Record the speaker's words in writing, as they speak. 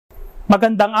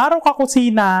Magandang araw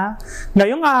kakusina!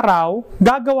 Ngayong araw,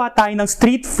 gagawa tayo ng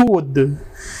street food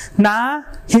na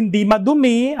hindi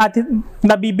madumi at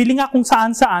nabibili nga kung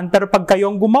saan-saan pero pag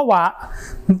kayong gumawa,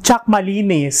 tsak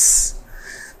malinis.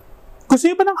 Gusto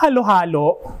nyo ba ng halo-halo?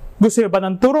 Gusto nyo ba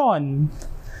ng turon?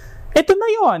 Ito na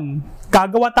yon.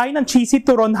 Gagawa tayo ng cheesy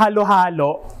turon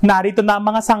halo-halo. Narito na ang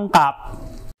mga sangkap.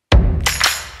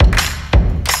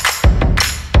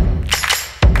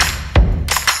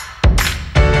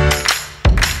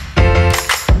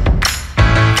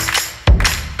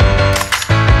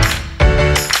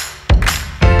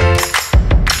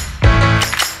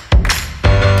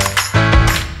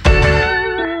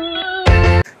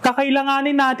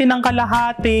 Kakailanganin natin ng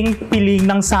kalahating piling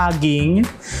ng saging,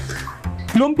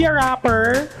 lumpia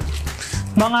wrapper,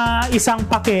 mga isang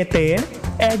pakete,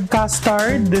 egg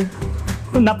custard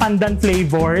na pandan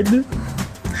flavored.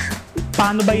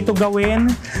 Paano ba ito gawin?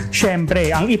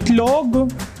 Siyempre, ang itlog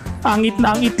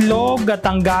at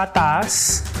ang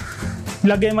gatas,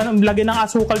 lagyan ng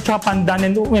asukal at pandan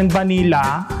and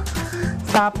vanilla.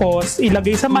 Tapos,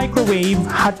 ilagay sa microwave,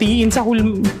 hatiin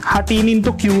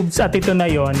into cubes at ito na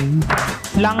yon.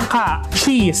 Langka,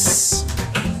 cheese,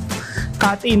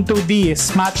 cut into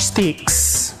this,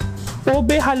 matchsticks.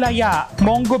 Ube halaya,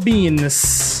 mongo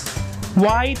beans,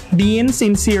 white beans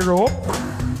in syrup,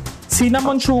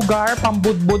 cinnamon sugar,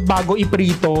 pambudbud bago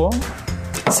iprito,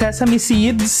 sesame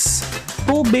seeds,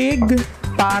 tubig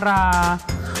para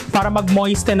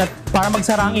mag-moisten at para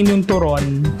magsarangin yung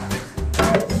turon.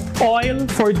 Oil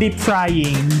for deep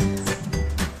frying.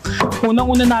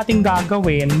 Unang-una nating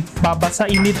gagawin,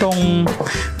 babasain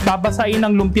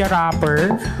ng lumpia wrapper.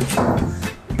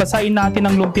 Basain natin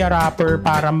ang lumpia wrapper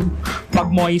para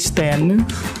mag-moisten.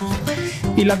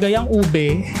 Ilagay ang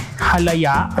ube,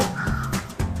 halaya.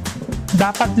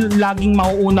 Dapat laging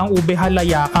mauunang ube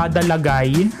halaya kada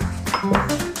lagay.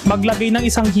 Maglagay ng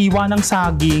isang hiwa ng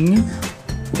saging.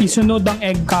 Isunod ang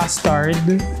egg custard,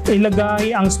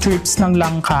 ilagay ang strips ng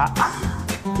langka,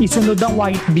 isunod ang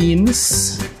white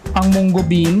beans, ang mungo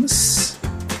beans,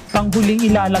 panghuling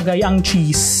ilalagay ang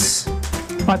cheese,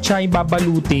 at siya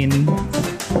babalutin.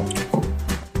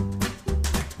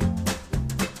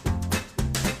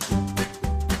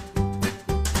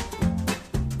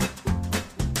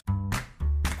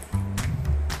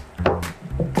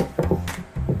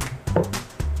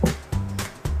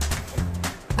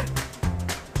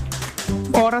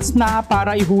 Oras na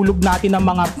para ihulog natin ang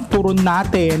mga turon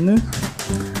natin.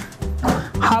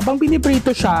 Habang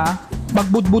piniprito siya,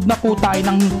 magbudbud na po tayo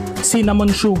ng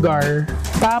cinnamon sugar.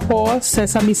 Tapos,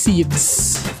 sesame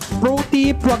seeds. Pro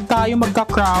tip, huwag tayo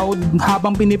magka-crowd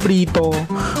habang piniprito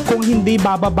kung hindi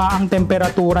bababa ang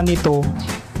temperatura nito.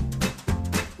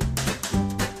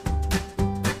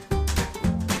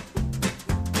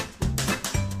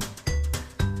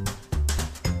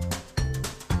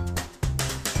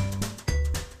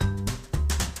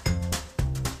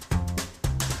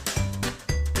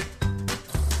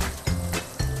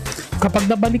 Kapag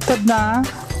nabaliktad na,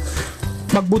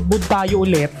 magbudbud tayo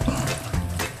ulit.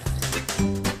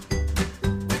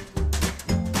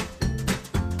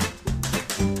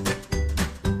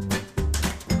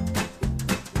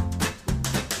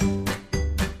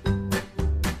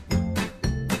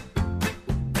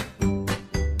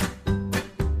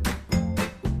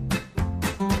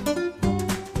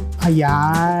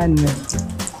 Ayan.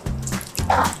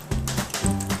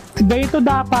 Ganito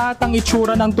dapat ang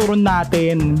itsura ng turon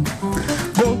natin.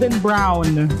 Golden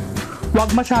brown.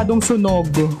 Huwag masyadong sunog.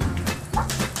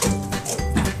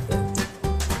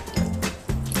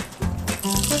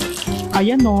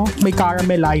 Ayan o, may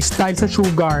caramelized dahil sa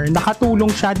sugar.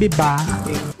 Nakatulong siya, di ba?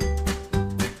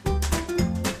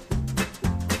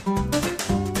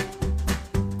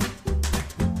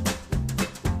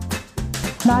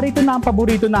 Narito na ang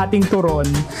paborito nating turon.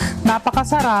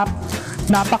 Napakasarap,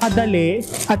 napakadali,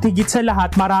 at higit sa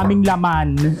lahat maraming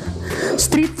laman.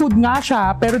 Street food nga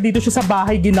siya, pero dito siya sa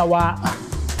bahay ginawa.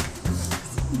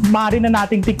 Maaari na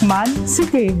nating tikman?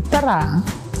 Sige, tara!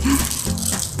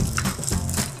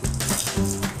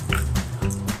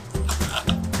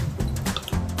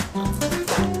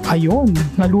 Ayun,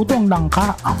 naluto ang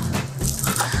langka.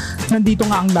 Nandito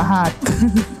nga ang lahat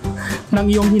ng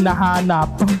iyong hinahanap.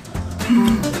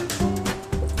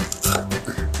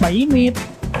 Mainit.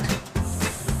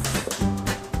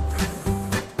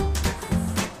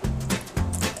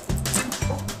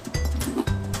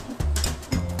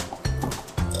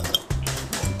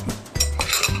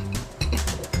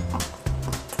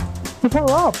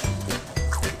 Masarap.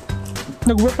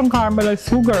 Nag-work ang caramelized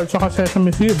sugar at saka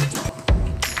sesame seeds.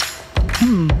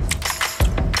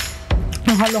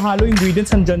 Ang halo-halo ingredients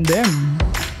andyan din.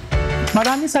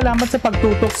 Maraming salamat sa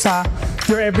pagtutok sa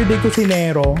Your Everyday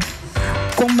Kusinero.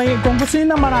 Kung gusto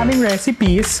niyo ng maraming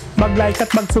recipes, mag-like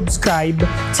at mag-subscribe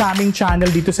sa aming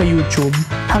channel dito sa YouTube.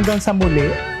 Hanggang sa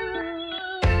muli.